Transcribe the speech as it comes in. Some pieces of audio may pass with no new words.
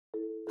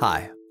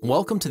Hi,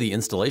 welcome to the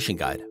installation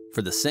guide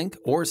for the Cync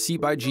or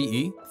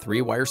C/GE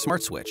 3-wire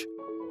smart switch,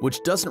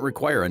 which doesn't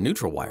require a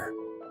neutral wire,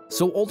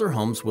 so older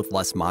homes with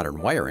less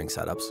modern wiring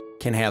setups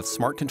can have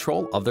smart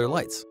control of their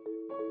lights.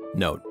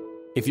 Note,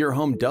 if your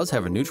home does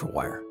have a neutral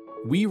wire,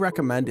 we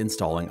recommend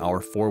installing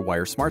our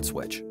 4-wire smart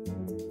switch.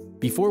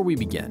 Before we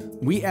begin,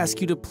 we ask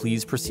you to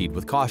please proceed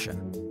with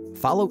caution.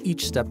 Follow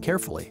each step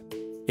carefully.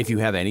 If you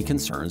have any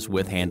concerns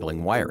with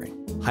handling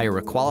wiring, hire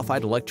a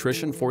qualified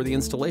electrician for the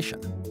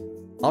installation.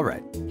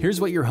 Alright,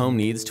 here's what your home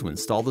needs to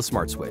install the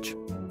smart switch.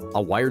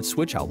 A wired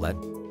switch outlet,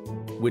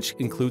 which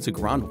includes a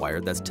ground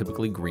wire that's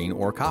typically green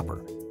or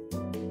copper.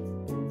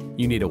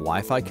 You need a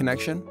Wi-Fi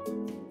connection,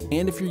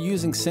 and if you're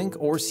using Cync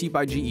or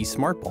C/GE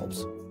smart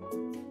bulbs,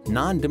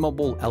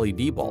 non-dimmable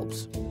LED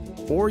bulbs,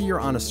 or you're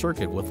on a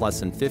circuit with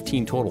less than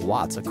 15 total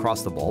watts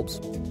across the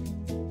bulbs,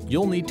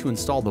 you'll need to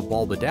install the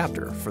bulb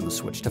adapter for the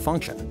switch to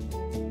function.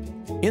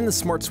 In the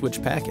smart switch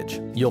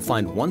package, you'll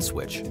find one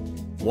switch,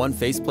 one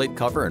faceplate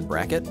cover and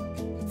bracket,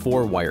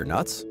 4 wire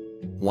nuts,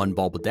 1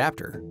 bulb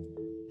adapter,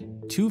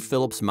 2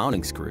 Phillips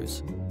mounting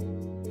screws,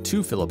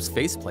 2 Phillips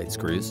faceplate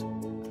screws,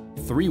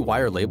 3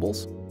 wire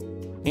labels,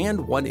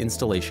 and 1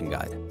 installation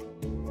guide.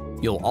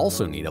 You'll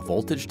also need a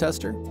voltage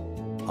tester,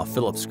 a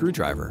Phillips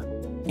screwdriver,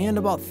 and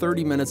about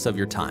 30 minutes of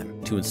your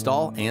time to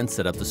install and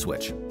set up the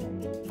switch.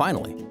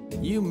 Finally,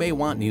 you may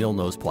want needle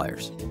nose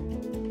pliers.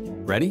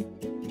 Ready?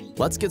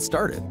 Let's get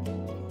started.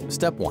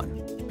 Step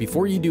 1.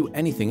 Before you do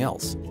anything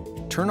else,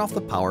 turn off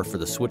the power for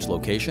the switch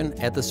location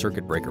at the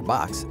circuit breaker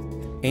box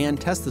and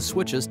test the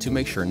switches to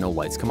make sure no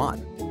lights come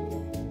on.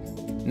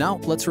 Now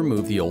let's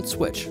remove the old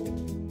switch.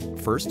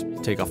 First,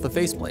 take off the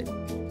faceplate.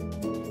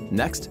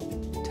 Next,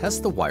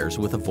 test the wires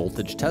with a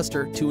voltage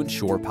tester to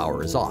ensure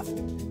power is off.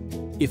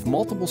 If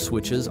multiple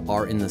switches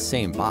are in the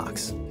same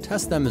box,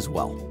 test them as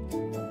well.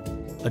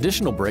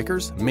 Additional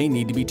breakers may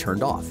need to be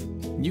turned off.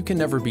 You can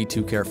never be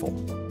too careful.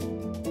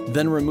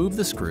 Then remove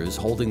the screws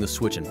holding the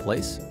switch in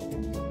place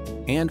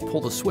and pull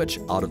the switch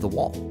out of the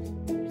wall.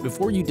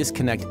 Before you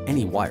disconnect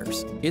any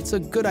wires, it's a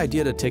good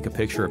idea to take a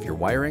picture of your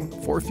wiring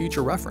for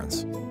future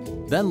reference.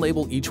 Then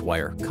label each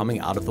wire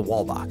coming out of the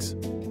wall box.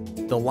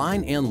 The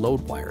line and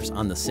load wires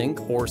on the Cync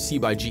or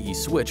C/GE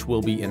switch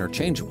will be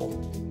interchangeable,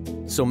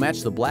 so match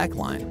the black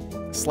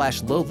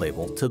line/load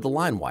label to the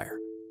line wire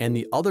and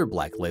the other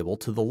black label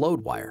to the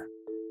load wire,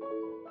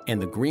 and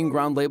the green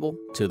ground label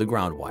to the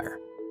ground wire.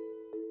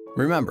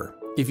 Remember,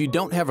 if you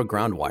don't have a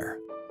ground wire,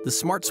 the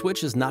smart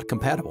switch is not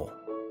compatible.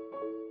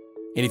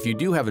 And if you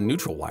do have a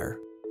neutral wire,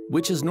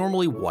 which is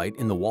normally white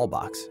in the wall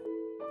box,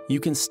 you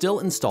can still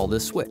install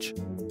this switch.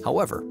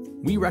 However,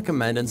 we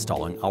recommend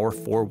installing our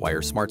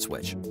 4-wire smart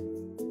switch.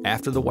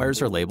 After the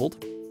wires are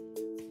labeled,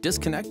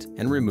 disconnect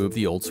and remove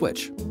the old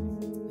switch.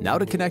 Now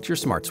to connect your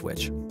smart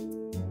switch.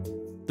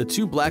 The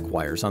 2 black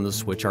wires on the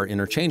switch are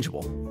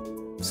interchangeable,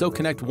 so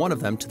connect one of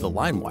them to the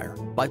line wire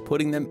by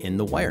putting them in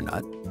the wire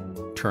nut,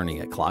 turning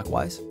it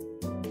clockwise,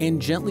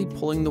 and gently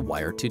pulling the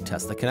wire to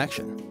test the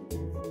connection.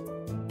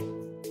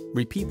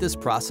 Repeat this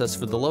process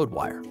for the load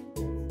wire,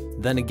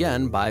 then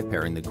again by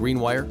pairing the green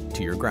wire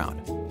to your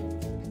ground.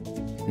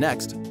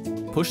 Next,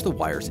 push the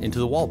wires into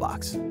the wall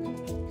box.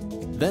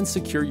 Then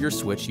secure your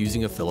switch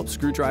using a Phillips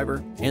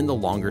screwdriver and the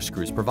longer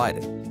screws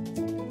provided,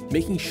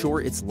 making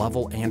sure it's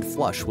level and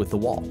flush with the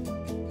wall.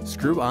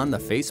 Screw on the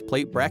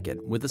faceplate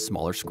bracket with the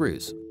smaller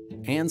screws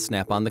and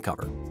snap on the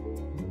cover.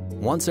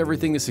 Once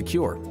everything is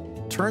secure,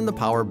 turn the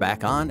power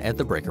back on at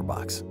the breaker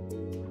box.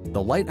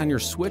 The light on your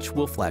switch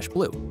will flash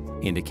blue,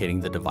 indicating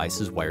the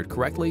device is wired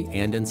correctly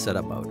and in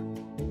setup mode,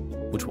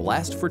 which will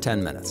last for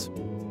 10 minutes.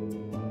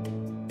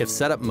 If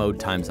setup mode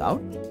times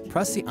out,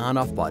 press the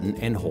on-off button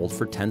and hold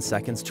for 10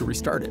 seconds to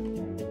restart it.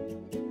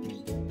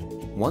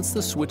 Once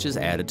the switch is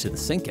added to the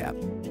Cync app,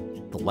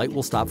 the light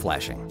will stop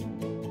flashing.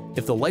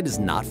 If the light is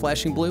not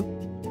flashing blue,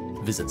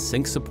 visit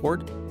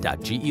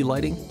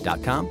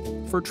cyncsupport.gelighting.com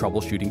for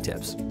troubleshooting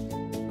tips.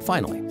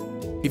 Finally,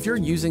 if you're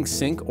using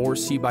Cync or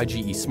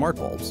C/GE smart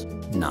bulbs,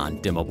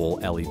 non-dimmable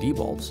LED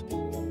bulbs,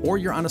 or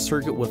you're on a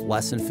circuit with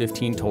less than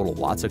 15 total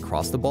watts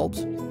across the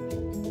bulbs,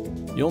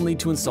 you'll need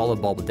to install a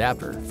bulb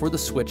adapter for the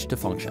switch to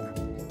function.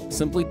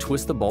 Simply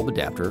twist the bulb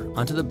adapter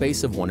onto the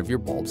base of one of your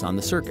bulbs on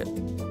the circuit.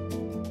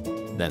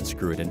 Then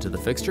screw it into the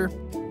fixture,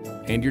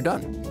 and you're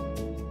done.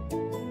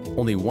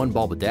 Only one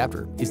bulb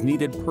adapter is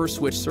needed per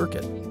switch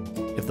circuit.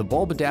 If the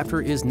bulb adapter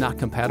is not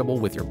compatible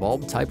with your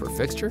bulb type or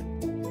fixture,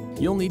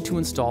 you'll need to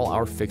install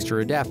our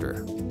fixture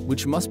adapter,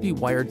 which must be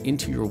wired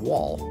into your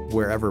wall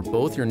wherever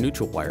both your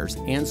neutral wires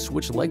and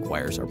switch leg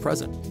wires are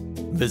present.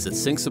 Visit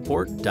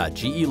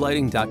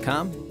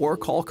cyncsupport.gelighting.com or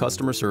call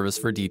customer service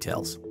for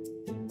details.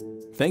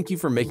 Thank you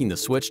for making the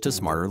switch to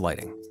smarter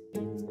lighting.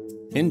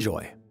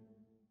 Enjoy.